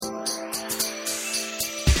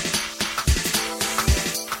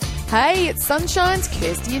Hey, it's Sunshine's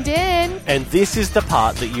Kirsty and Dan. And this is the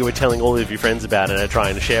part that you were telling all of your friends about and are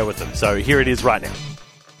trying to share with them. So here it is right now.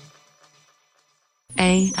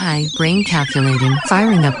 AI, brain calculating,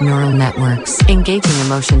 firing up neural networks, engaging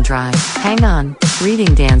emotion drive. Hang on,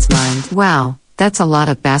 reading Dan's mind. Wow, that's a lot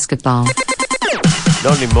of basketball.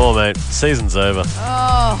 Not anymore, mate. Season's over.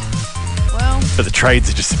 Oh, well. But the trades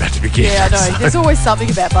are just about to begin. Yeah, I know. So. There's always something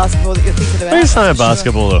about basketball that you're thinking about. There's something about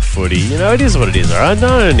basketball or footy. You know, it is what it is, all right? No,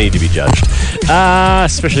 I don't need to be judged.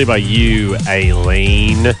 Especially by you,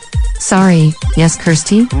 Aileen. Sorry, yes,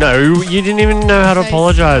 Kirsty? No, you didn't even know how to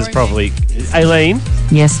apologise properly. Aileen?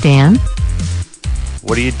 Yes, Dan?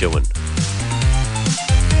 What are you doing?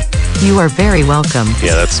 You are very welcome.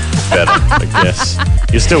 Yeah, that's better, I guess.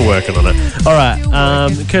 You're still working on it. All right,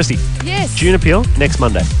 Kirsty. Yes. June Appeal, next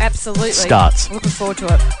Monday. Absolutely. Starts. Looking forward to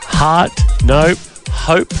it.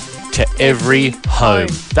 Hope to every home.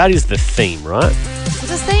 That is the theme, right? It's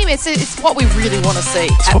a theme. It's what we really want to see.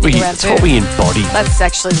 It's what we embody. That's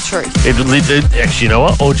actually the truth. Actually, you know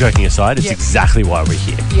what? All joking aside, it's exactly why we're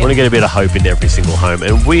here. We want to get a bit of hope into every single home.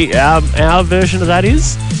 And our version of that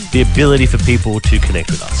is the ability for people to connect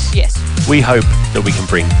with us. Yes. We hope that we can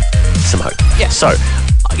bring some hope. Yeah. So,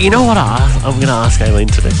 you know what I'm going to ask Aileen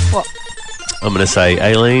to do? What? I'm going to say,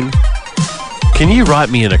 Aileen, can you write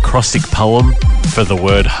me an acrostic poem for the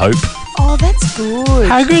word hope? Oh, that's good.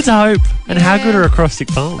 How good's hope? And how good are acrostic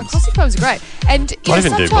poems? Acrostic poems are great. And you know,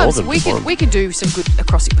 sometimes we can do some good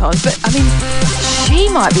acrostic poems, but I mean, she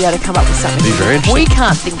might be able to come up with something we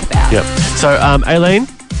can't think about. Yep. So, Aileen?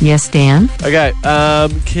 Yes, Dan? Okay,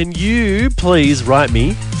 can you please write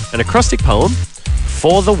me an acrostic poem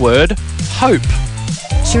for the word hope?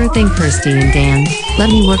 Sure thing, Kirsty and Dan. Let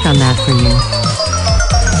me work on that for you.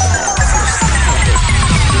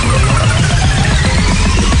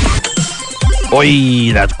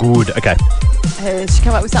 Oi, that's good. Okay. Has she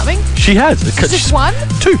come up with something? She has. Just one?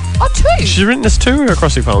 Two. Oh, two. She's written us two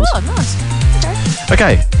acrostic poems. Oh, nice.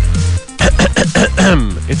 Okay.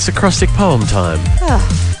 It's acrostic poem time.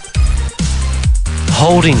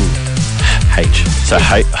 Holding H. So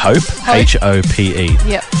hope. H-O-P-E.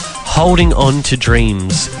 Yep. Holding on to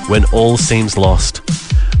dreams when all seems lost.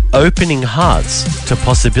 Opening hearts to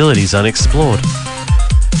possibilities unexplored.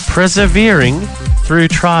 Persevering through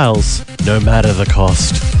trials, no matter the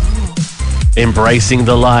cost. Embracing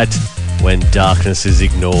the light when darkness is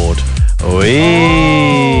ignored.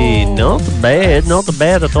 Not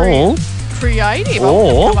bad at all. Creative.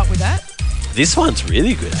 Or I'll come up with that. This one's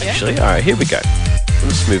really good, actually. All right, here we go. Let me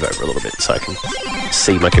just move over a little bit so I can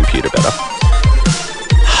see my computer better.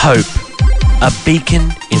 Hope, a beacon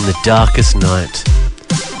in the darkest night,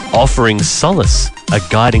 offering solace, a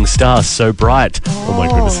guiding star so bright. Oh my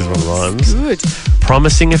goodness, this one rhymes. Good.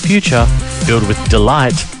 Promising a future filled with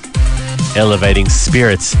delight, elevating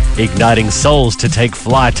spirits, igniting souls to take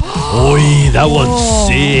flight. Oi, that one's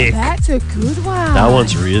sick. That's a good one. That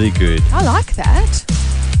one's really good. I like that.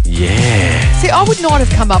 Yeah. See, I would not have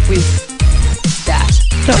come up with that.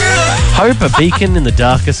 Hope, a beacon in the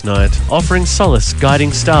darkest night, offering solace,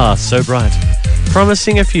 guiding star so bright,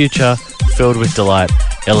 promising a future filled with delight,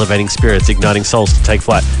 elevating spirits, igniting souls to take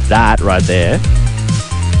flight. That right there.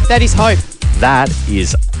 That is hope. That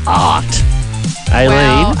is art. Aileen.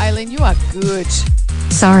 Wow, Aileen, you are good.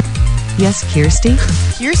 Sorry. Yes, Kirsty?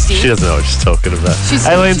 Kirsty? She doesn't know what she's talking about.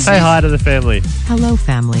 Aileen, say hi to the family. Hello,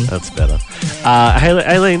 family. That's better.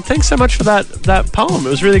 Aileen, thanks so much for that poem. It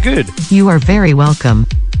was really good. You are very welcome.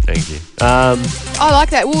 Thank you. I like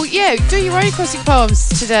that. Well, yeah, do your own acrostic poems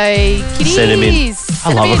today, kiddies. Send them in.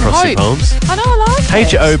 I love acrostic poems. I know, I like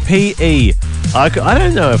it. H-O-P-E. I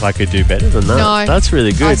don't know if I could do better than that. No. That's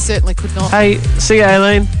really good. I certainly could not. Hey, see you,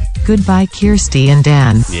 Aileen. Goodbye, Kirsty and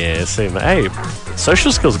Dan. Yeah, see you, mate. Hey,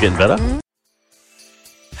 social skills getting better.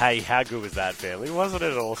 Hey, how good was that, family? Wasn't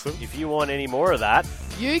it awesome? If you want any more of that,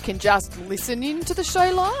 you can just listen in to the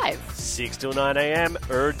show live. 6 till 9 a.m.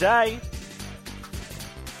 day.